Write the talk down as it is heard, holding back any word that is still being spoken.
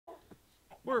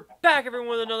We're back, everyone,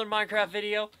 with another Minecraft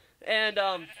video. And,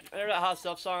 I heard that Hot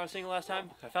Stuff song I was singing last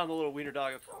time. I found the little wiener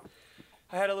dog.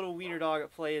 I had a little wiener dog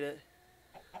that played it.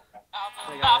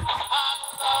 I got it.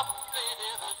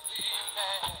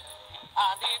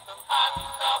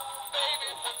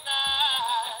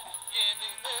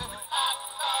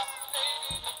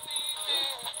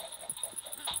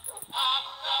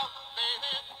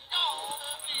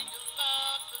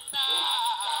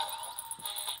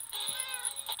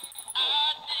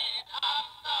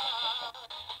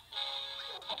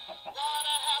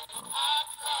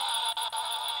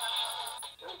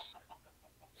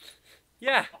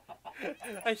 Yeah,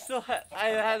 I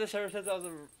had this ever since I was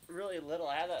really little.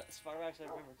 I had that Sparmax, I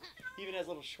remember. He even has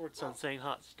little shorts on saying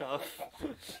hot stuff.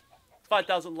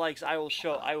 5,000 likes, I will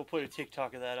put a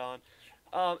TikTok of that on.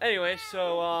 Anyway,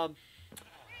 so,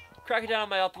 cracking down on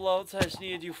my uploads. I just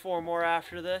need to do 4 more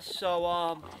after this. So,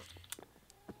 what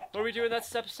are we doing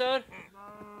next episode?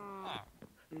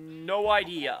 No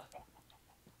idea.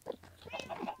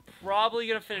 Probably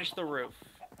gonna finish the roof.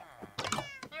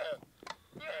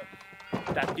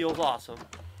 That feels awesome.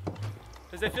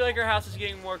 Because I feel like our house is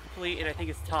getting more complete, and I think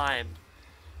it's time.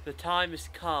 The time has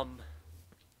come.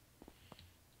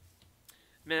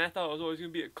 Man, I thought it was always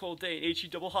going to be a cold day in HE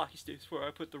double hockey sticks before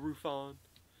I put the roof on.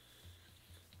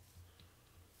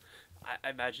 I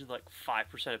imagine like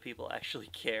 5% of people actually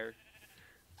care.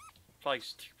 Probably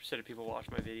 2% of people watch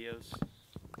my videos.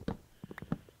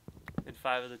 And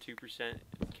 5 of the 2%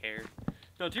 care.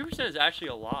 No, 2% is actually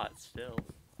a lot still.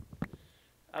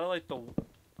 Out of like the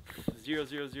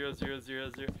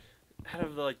 0.00000, out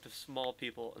of the small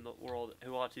people in the world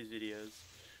who watch these videos,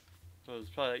 there's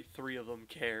probably like 3 of them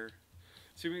care.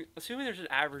 Assuming there's an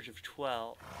average of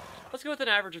 12, let's go with an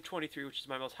average of 23, which is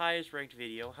my most highest ranked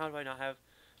video. How do I not have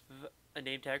a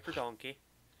name tag for Donkey?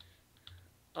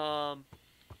 So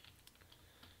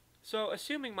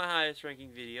assuming my highest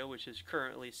ranking video, which is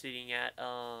currently sitting at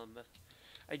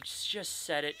I just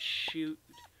said it. Shoot.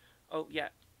 Oh yeah.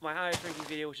 My highest ranking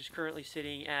video, which is currently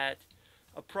sitting at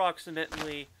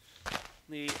approximately,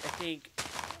 I think,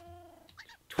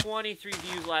 23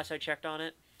 views last I checked on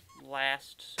it.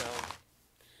 So,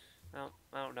 I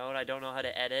don't know, and I don't know how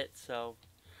to edit, so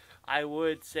I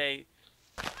would say,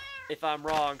 if I'm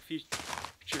wrong, Future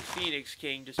Phoenix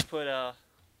King, just put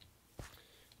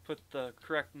the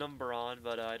correct number on,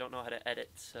 but I don't know how to edit,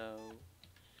 so,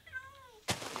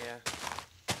 yeah.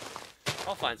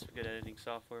 I'll find some good editing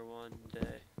software one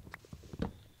day. I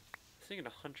was thinking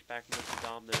of Hunchback Notre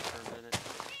Dame there for a minute.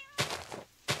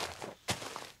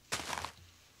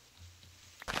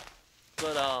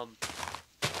 But,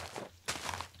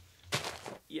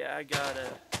 yeah, I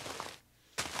gotta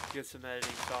get some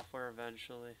editing software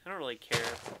eventually. I don't really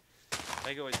care.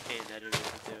 I can always pay an editor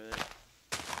to do it.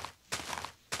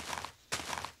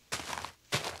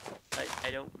 I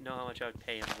don't know how much I would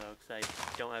pay him, though, because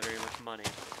I don't have very much money.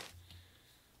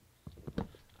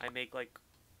 I make like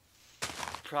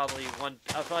I'll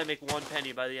probably make 1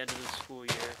 penny by the end of the school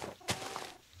year.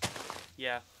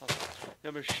 Yeah, I'm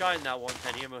gonna shine that 1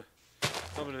 penny. I'm gonna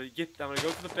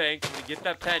go to the bank. I'm gonna get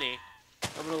that penny.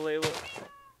 I'm gonna label it.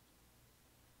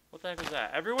 What the heck was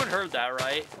that? Everyone heard that,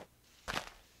 right?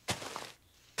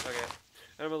 Okay.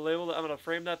 And I'm gonna label it. I'm gonna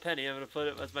frame that penny. I'm gonna put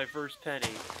it as my first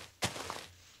penny.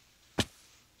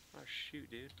 Oh shoot,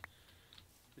 dude!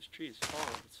 This tree is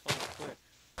falling. It's falling quick.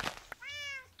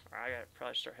 I gotta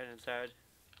probably start heading inside.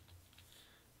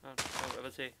 I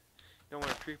would say, you don't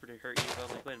want a creeper to hurt you, but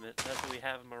I'm like, wait a minute, that's what we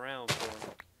have them around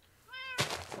for.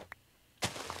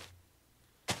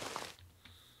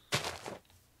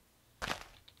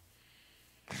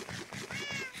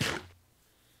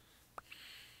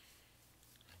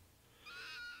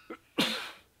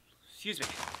 Excuse me.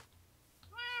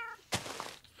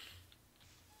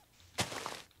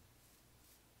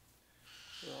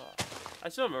 I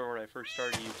still remember when I first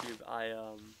started YouTube,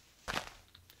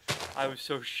 I was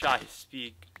so shy to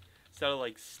speak. It sounded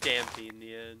like Stampy in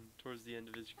the end, towards the end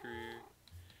of his career.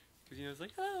 Because, you know, it was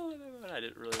like, oh, I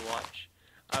didn't really watch.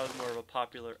 I was more of a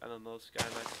popular MMOs guy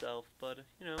myself, but,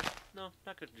 you know, no,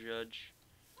 not gonna judge.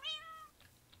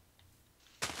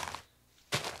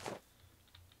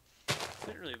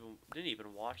 Didn't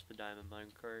even watch the Diamond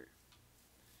Minecart.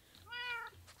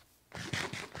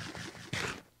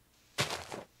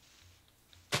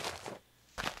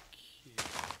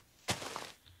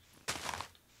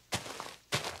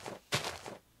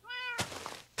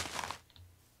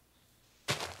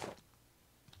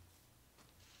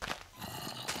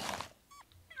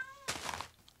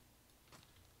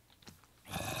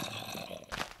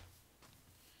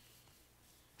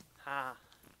 Ha!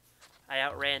 I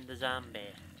outran the zombie.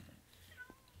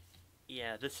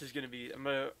 Yeah, this is gonna be. I'm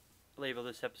gonna label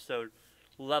this episode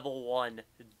Level 1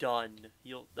 done.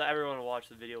 Everyone who watch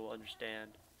the video will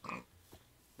understand.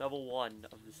 Level 1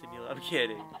 of the simulator. I'm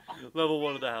kidding. Level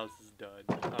 1 of the house is done.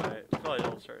 Alright, probably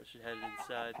all start should head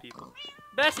inside, people.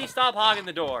 Bessie, stop hogging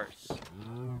the doors!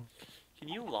 Can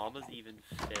you llamas even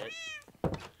fit?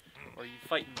 Or are you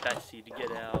fighting Bessie to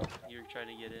get out? You're trying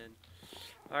to get in.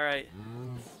 Alright.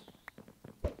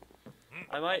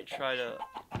 I might try to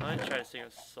sing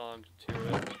a song to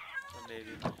it.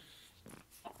 Maybe. I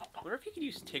wonder if you could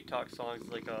use TikTok songs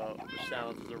like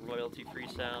sounds as a royalty-free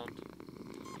sound.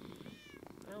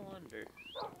 I wonder.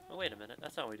 Oh, wait a minute.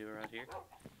 That's not what we do around here.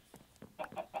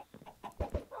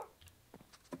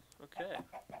 Okay.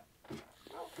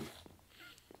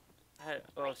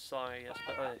 A song, I guess,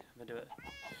 but I'm gonna do it.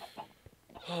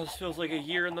 Oh, this feels like a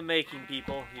year in the making,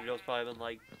 people. Even though it's probably been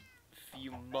like a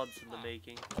few months in the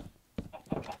making.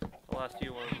 The last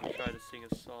few ones, I'm gonna try to sing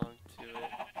a song to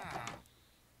it.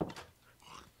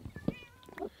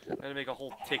 I'm gonna make a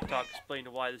whole TikTok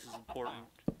explaining why this is important.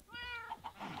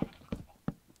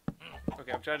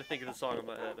 Okay, I'm trying to think of the song in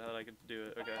my head, how I can do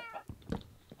it. Okay.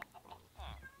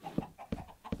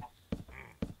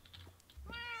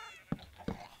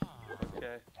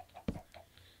 Okay.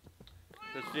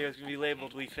 This video is gonna be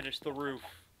labeled "We Finished the Roof."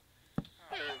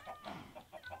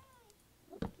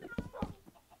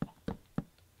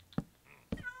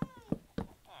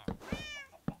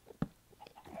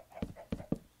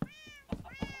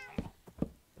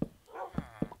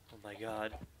 Oh my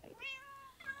god.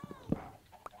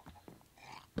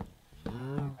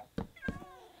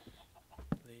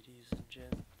 Ladies and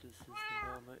gents, this is the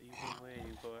moment you've been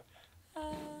waiting for.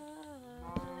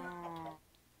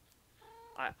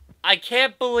 I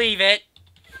can't believe it!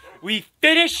 We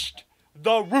finished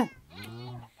the roof!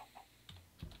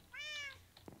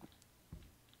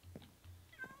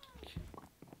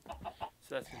 So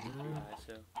that's gonna be pretty high,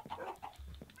 so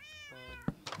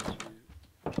 1,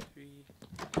 2, 3.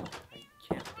 I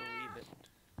can't believe it.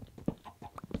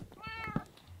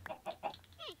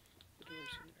 The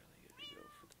door's gonna really go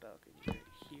for the balcony right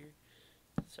here.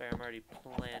 Sorry, I'm already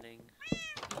planning.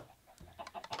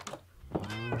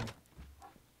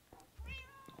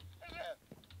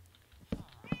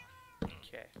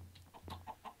 Okay.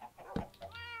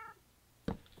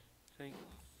 I think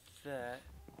that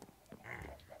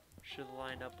should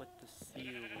line up with the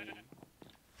ceiling.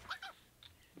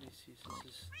 Let me see, so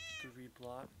this is 3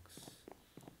 blocks.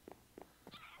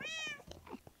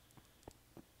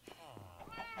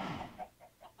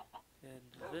 And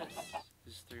this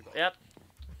is 3 blocks. Yep!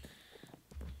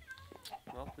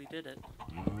 Well, we did it.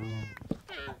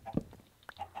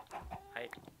 I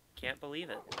can't believe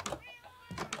it.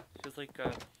 Feels like,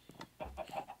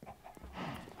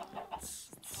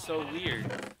 it's so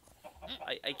weird.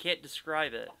 I can't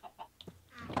describe it.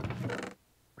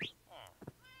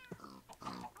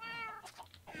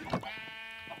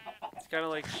 It's kind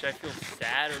of like, should I feel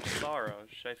sad or sorrow?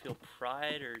 Should I feel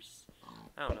pride or...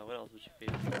 I don't know, what else would you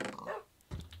feel?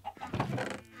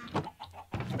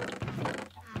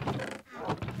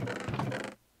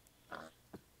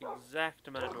 Exact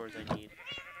amount of doors I need.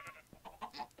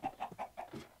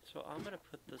 So I'm gonna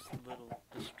put this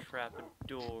trap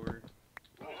door.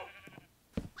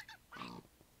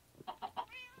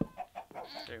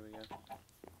 There we go.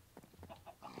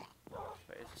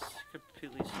 Wait, is this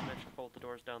completely symmetrical with the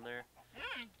doors down there?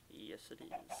 Yes, it is.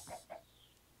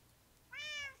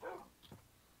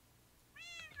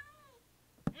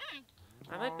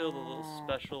 I might build a little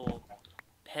special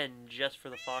pen just for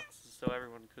the foxes so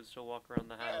everyone could still walk around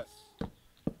the house.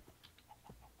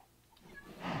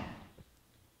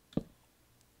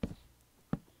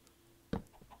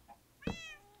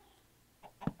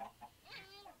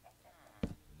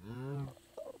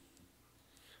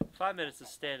 Five minutes of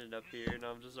standing up here, and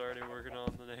I'm just already working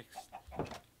on the next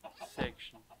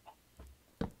section.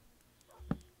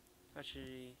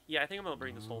 Actually, yeah, I think I'm gonna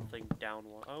bring this whole thing down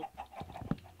one. Oh.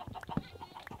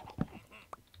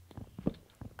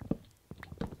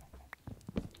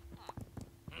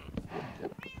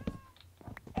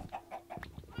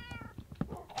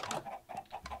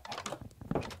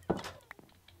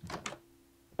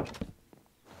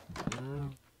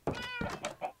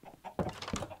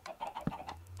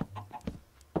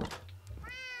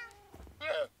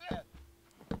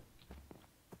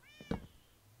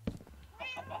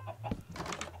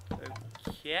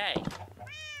 Okay.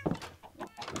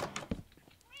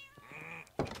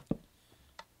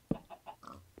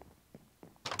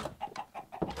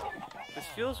 This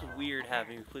feels weird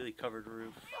having a completely covered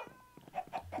roof.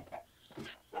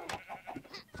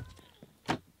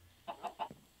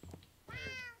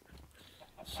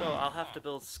 So I'll have to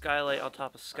build skylight on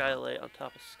top of skylight on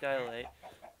top of skylight,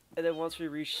 and then once we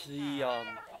reach the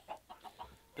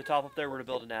top up there, we're gonna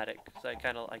build an attic because I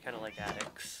kind of like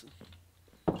attics.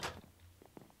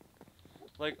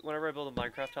 Like whenever I build a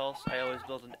Minecraft house, I always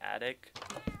build an attic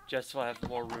just so I have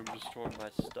more room to store my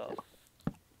stuff.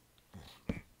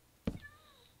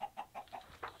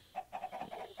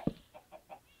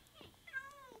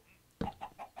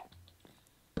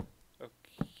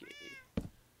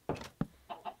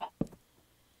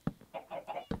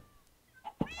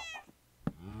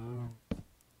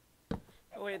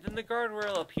 Oh wait, then the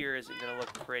guardrail up here isn't gonna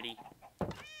look pretty.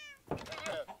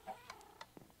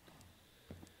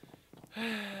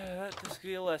 Let this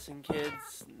be a lesson,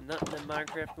 kids. Nothing in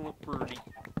Minecraft can look pretty.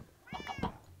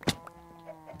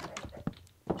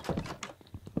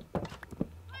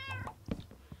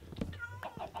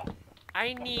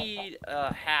 I need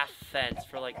a half fence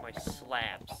for like my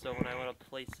slabs, so when I want to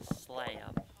place a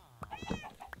slab.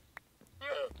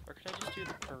 Or can I just do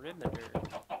the perimeter?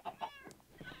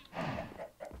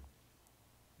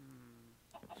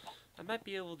 I might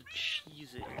be able to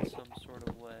cheese it in some sort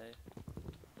of way.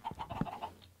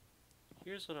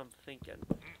 Here's what I'm thinking.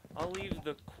 I'll leave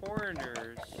the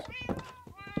corners.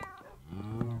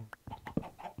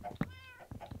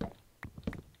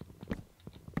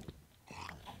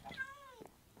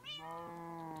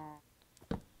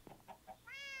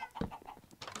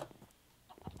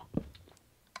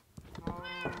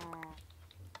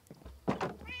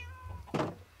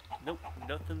 Nope,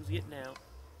 nothing's getting out.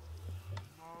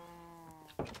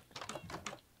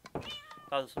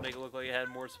 Thought this would make it look like it had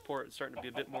more support. It's starting to be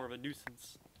a bit more of a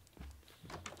nuisance.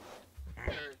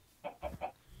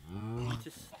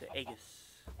 Just the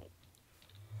Aegis.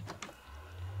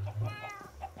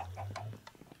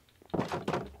 I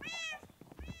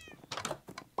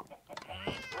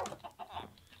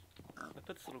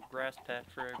put this little grass patch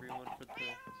for everyone, for the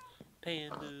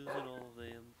pandas and all of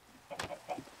them.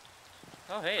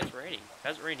 Oh hey, it's raining.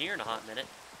 Hasn't rained here in a hot minute.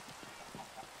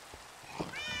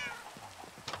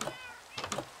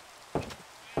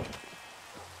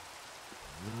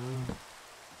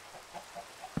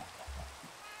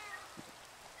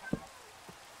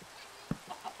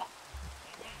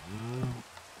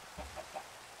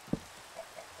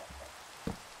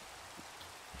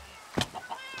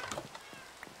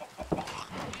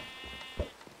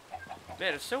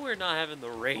 Man, it's so weird not having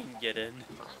the rain get in.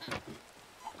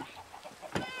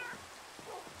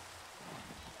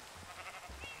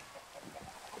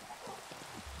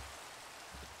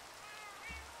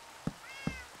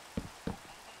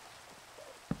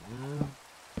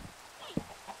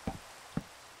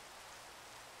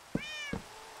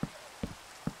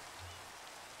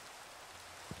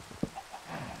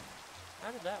 How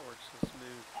did that work so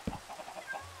smooth?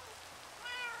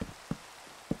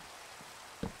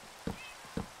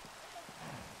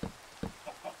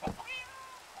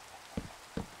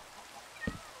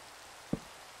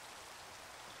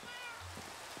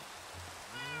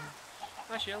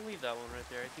 Actually, I'll leave that one right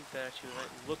there. I think that actually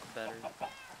might look better.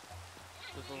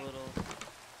 With a little...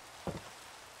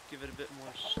 give it a bit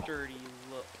more sturdy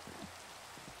look.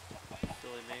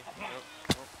 Silly me.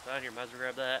 Nope. Down here, might as well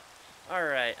grab that.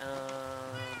 Alright,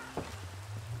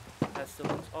 that still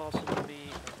looks awesome to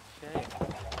me. Okay.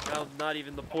 Now, not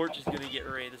even the porch is gonna get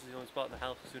rain. This is the only spot in the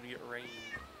house that's gonna get rain.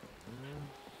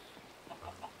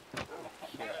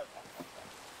 Okay.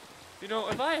 You know,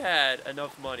 if I had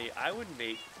enough money, I would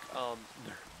make,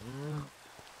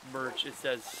 merch. It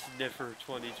says Sniffer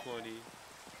 2020.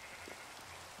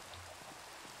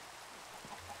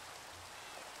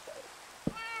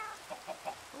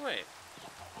 Wait.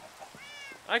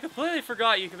 I completely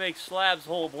forgot you can make slabs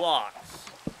whole blocks.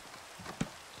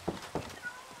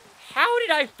 How did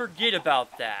I forget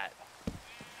about that?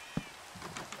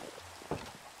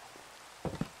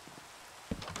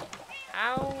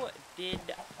 How did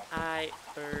I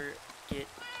forget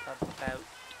about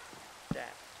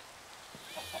that?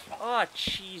 Oh,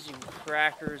 cheese and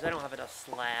crackers. I don't have enough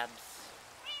slabs.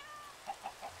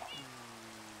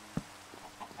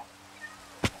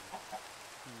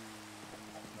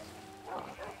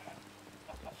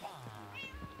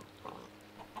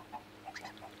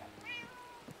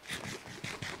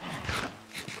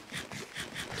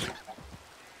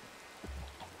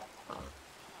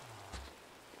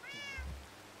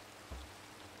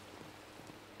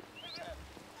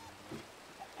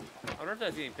 I wonder if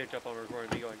that's getting picked up on recording,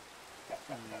 me going.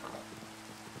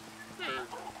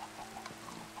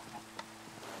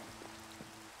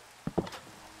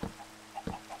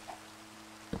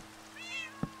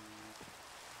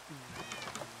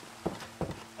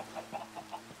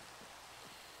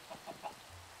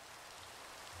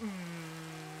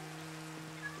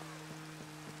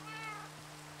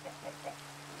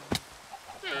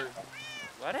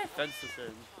 Why did I fence this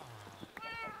in?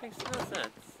 Makes no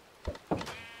sense.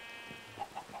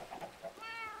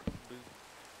 Boop,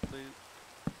 boop,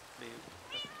 boop.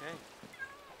 Okay.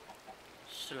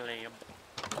 Slam.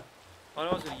 I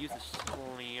was gonna use the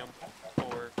slam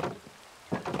for.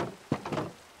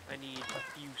 I need a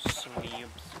few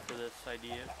slams for this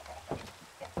idea.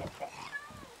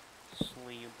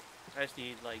 Slam. I just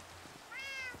need like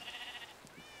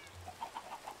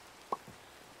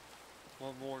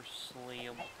one more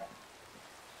slam.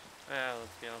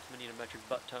 Let's be honest, we need a metric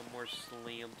butt ton more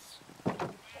slams.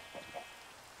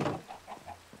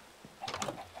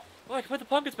 Oh, I can put the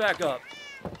pumpkins back up!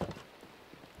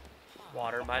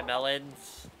 Water my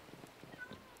melons.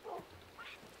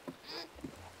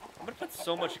 I'm gonna put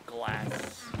so much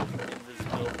glass in this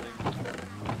building.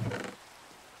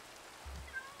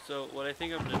 So what I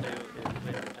think I'm gonna do is,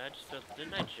 wait,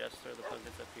 didn't I just throw the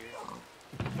pumpkins up here?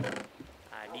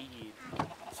 I did.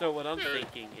 So what I'm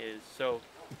thinking is,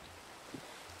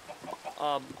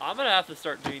 I'm gonna have to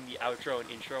start doing the outro and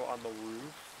intro on the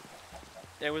roof.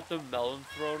 And with the melon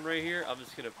throne right here, I'm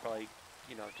just gonna probably,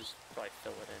 you know, just probably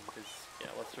fill it in, because, you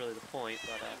know, what's really the point,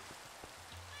 but,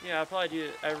 yeah, I'll probably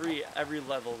do every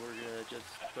level we're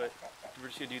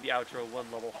just gonna do the outro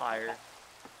one level higher.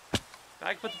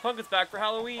 I can put the pumpkins back for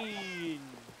Halloween!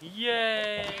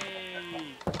 Yay!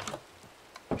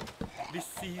 This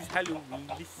is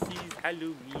Halloween, this is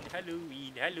Halloween,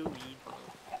 Halloween, Halloween.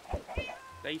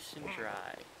 Nice and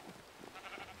dry.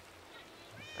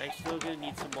 I'm still gonna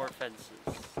need some more fences.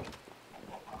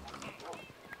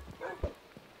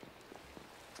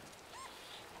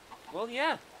 Well,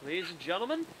 yeah, ladies and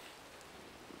gentlemen,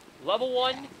 level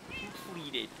 1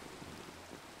 completed.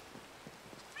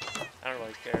 I don't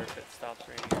really care if it stops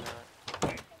raining or not.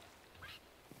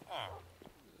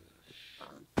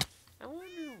 I wonder.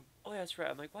 Oh, yeah, that's right.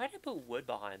 I'm like, why did I put wood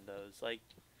behind those? Like,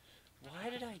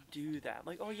 why did I do that? I'm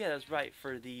like, oh yeah, that's right.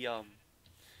 For the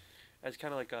as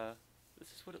kind of like a. This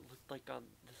is what it looked like on.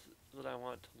 This is what I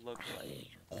want it to look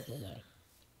like.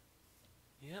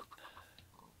 Yep.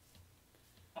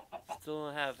 Still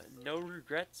have no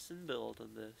regrets in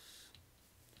building this.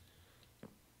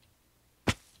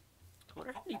 I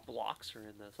wonder how many blocks are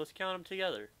in this. Let's count them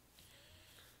together.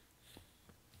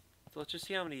 So let's just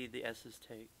see how many the S's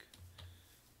take.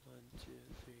 1, 2,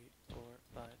 3, 4,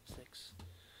 5, 6.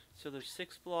 So there's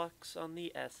 6 blocks on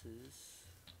the S's.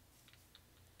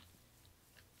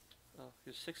 Oh,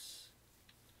 there's 6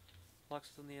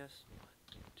 blocks on the S. 1,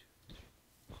 2, 3,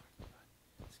 4, 5,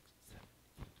 6, 7.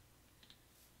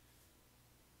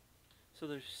 So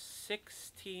there's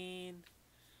 16.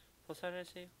 Plus, how did I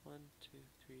say? 1, 2,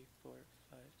 3, 4,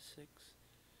 5, 6.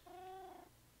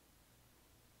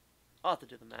 I'll have to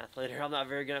do the math later. I'm not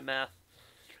very good at math.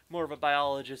 More of a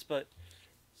biologist, but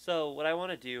so what I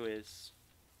want to do is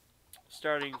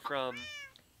starting from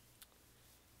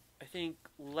I think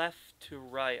left to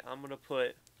right, I'm gonna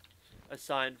put a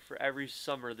sign for every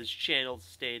summer this channel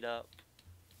stayed up.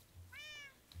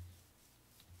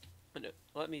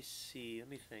 Let me see, let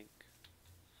me think.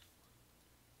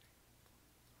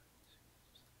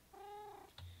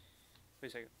 Wait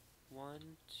a second.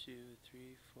 1, 2,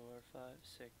 3, 4, 5,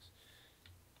 6,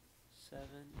 7,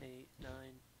 8, 9,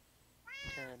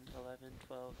 10, 11,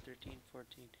 12, 13,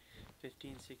 14,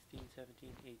 15, 16,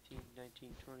 17, 18,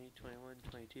 19, 20, 21,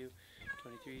 22,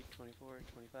 23, 24,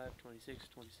 25, 26,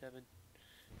 27,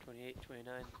 28,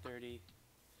 29, 30,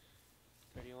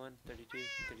 31, 32,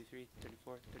 33,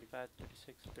 34, 35,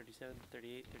 36, 37,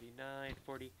 38, 39,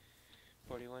 40,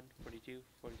 41, 42,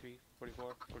 43,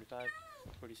 44, 45,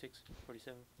 46,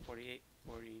 47, 48,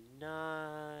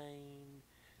 49,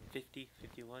 50,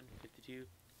 51, 52,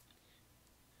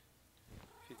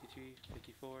 53,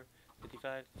 54,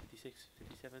 55, 56,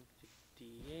 57,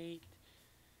 58,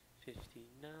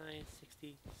 59,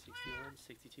 60, 61,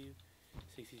 62,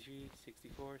 63,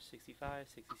 64, 65,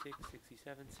 66,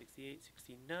 67, 68,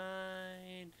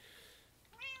 69,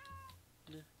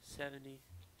 70,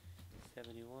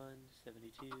 71,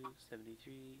 72,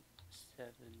 73,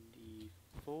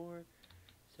 74,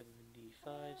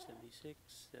 75, 76,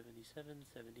 77,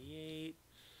 78,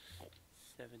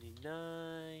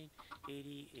 79,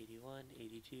 80, 81,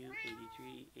 82,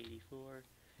 83, 84,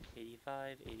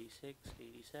 85, 86,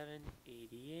 87,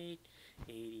 88,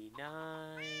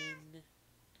 89,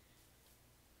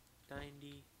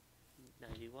 90,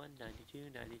 91, 92,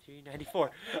 93,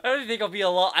 94. I don't think I'll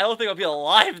be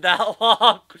alive that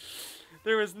long.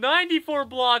 There was 94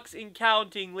 blocks in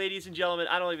counting, ladies and gentlemen.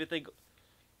 I don't even think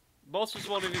most of us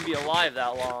won't even be alive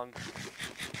that long.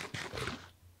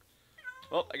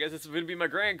 Well, I guess it's going to be my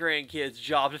grandkids'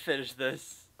 job to finish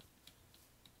this.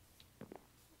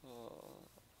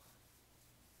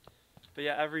 But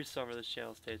yeah, every summer this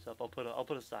channel stays up. I'll put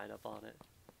a sign up on it.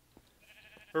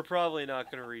 We're probably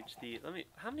not gonna reach the.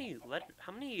 How many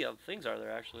things are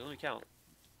there actually? Let me count.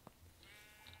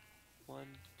 1,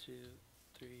 2,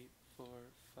 3, 4,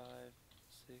 5,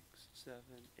 6, 7,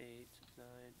 8, 9,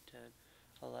 10,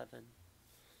 11.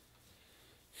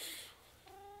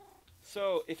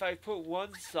 So if I put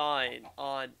one sign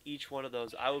on each one of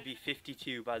those, I will be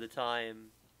 52 by the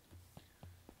time.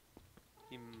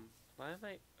 Why am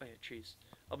I? Oh yeah, trees.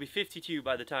 I'll be 52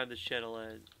 by the time this channel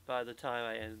ends. By the time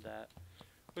I end that,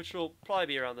 which will probably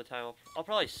be around the time I'll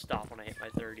probably stop when I hit my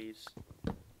 30s.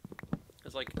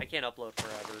 Cause like I can't upload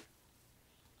forever.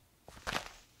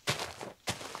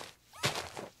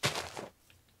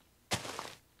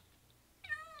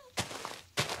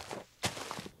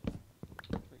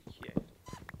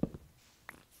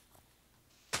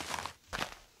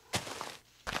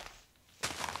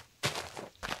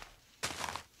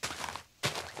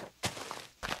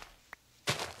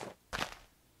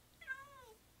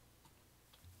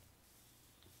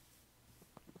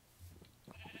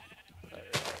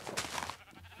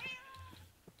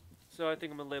 So I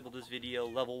think I'm gonna label this video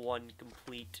level 1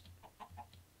 complete.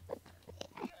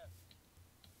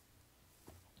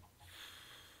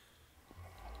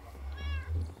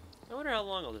 I wonder how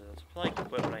long I'll do this. Probably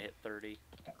quit when I hit 30.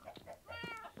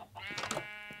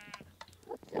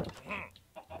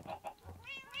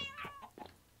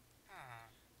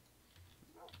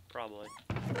 Probably.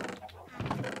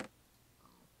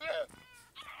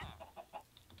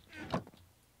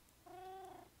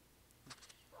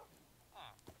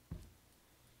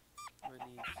 I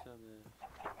need some of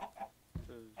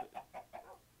these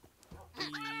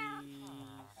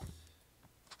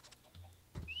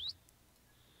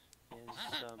and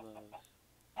some of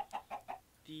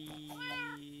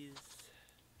these.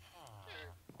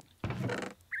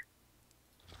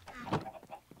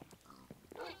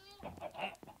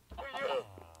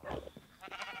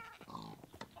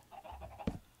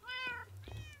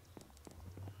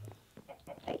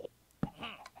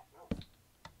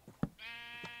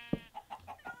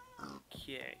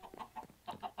 Okay.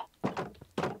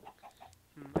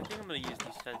 I think I'm gonna use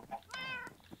these fence.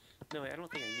 No, wait, I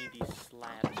don't think I need these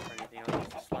slabs for anything. I'll use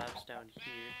the slabs down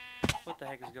here. What the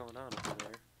heck is going on over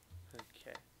there?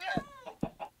 Okay.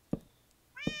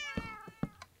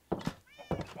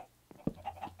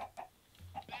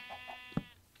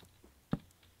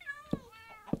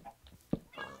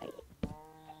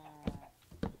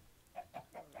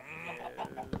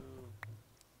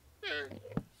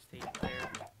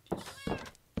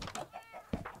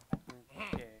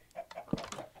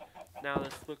 Now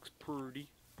this looks pretty.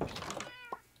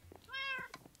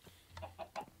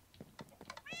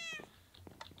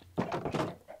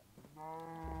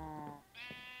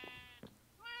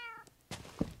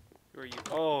 Who are you?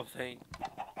 Oh, thank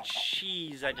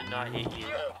cheese, I did not hit you.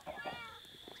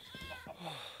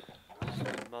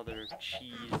 Mother of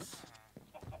cheese.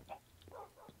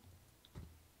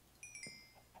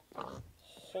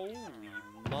 Holy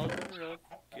mother of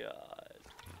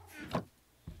God.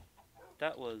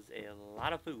 That was a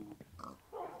lot of food.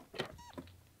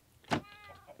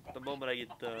 The moment I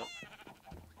get the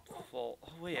full...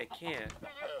 Oh wait, I can't.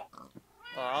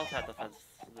 Oh, I'll have to fence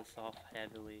this off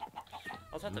heavily.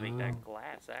 I'll just have to make that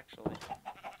glass, actually.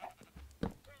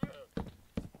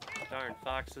 Darn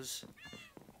foxes.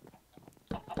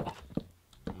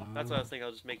 That's what I was thinking,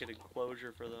 I'll just make an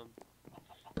enclosure for them.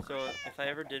 So, if I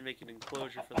ever did make an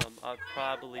enclosure for them, I'd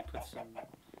probably put some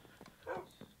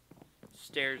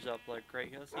stairs up, like right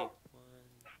here. Let's see. 1,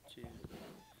 2,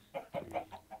 3, 4.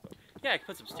 Yeah, I can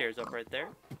put some stairs up right there.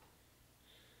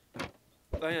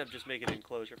 I am just making an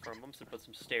enclosure for them. I'm just gonna put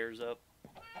some stairs up.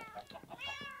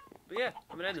 But yeah,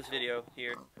 I'm gonna end this video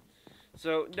here.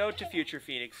 So, note to future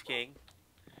Phoenix King.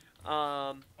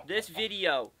 This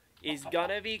video is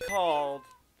gonna be called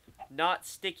Not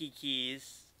Sticky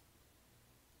Keys.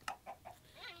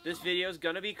 This video is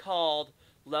gonna be called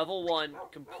Level 1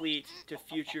 Complete to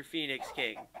Future Phoenix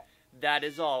King. That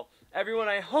is all. Everyone,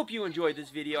 I hope you enjoyed this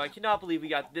video. I cannot believe we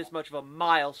got this much of a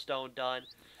milestone done.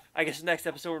 I guess next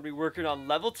episode we'll be working on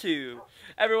Level 2.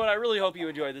 Everyone, I really hope you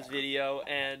enjoyed this video.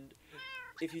 And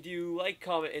if you do, like,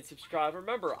 comment, and subscribe.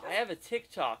 Remember, I have a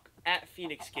TikTok at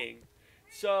Phoenix King.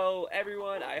 So,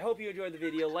 everyone, I hope you enjoyed the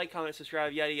video. Like, comment,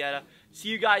 subscribe, yada, yada. See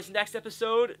you guys next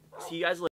episode. See you guys later.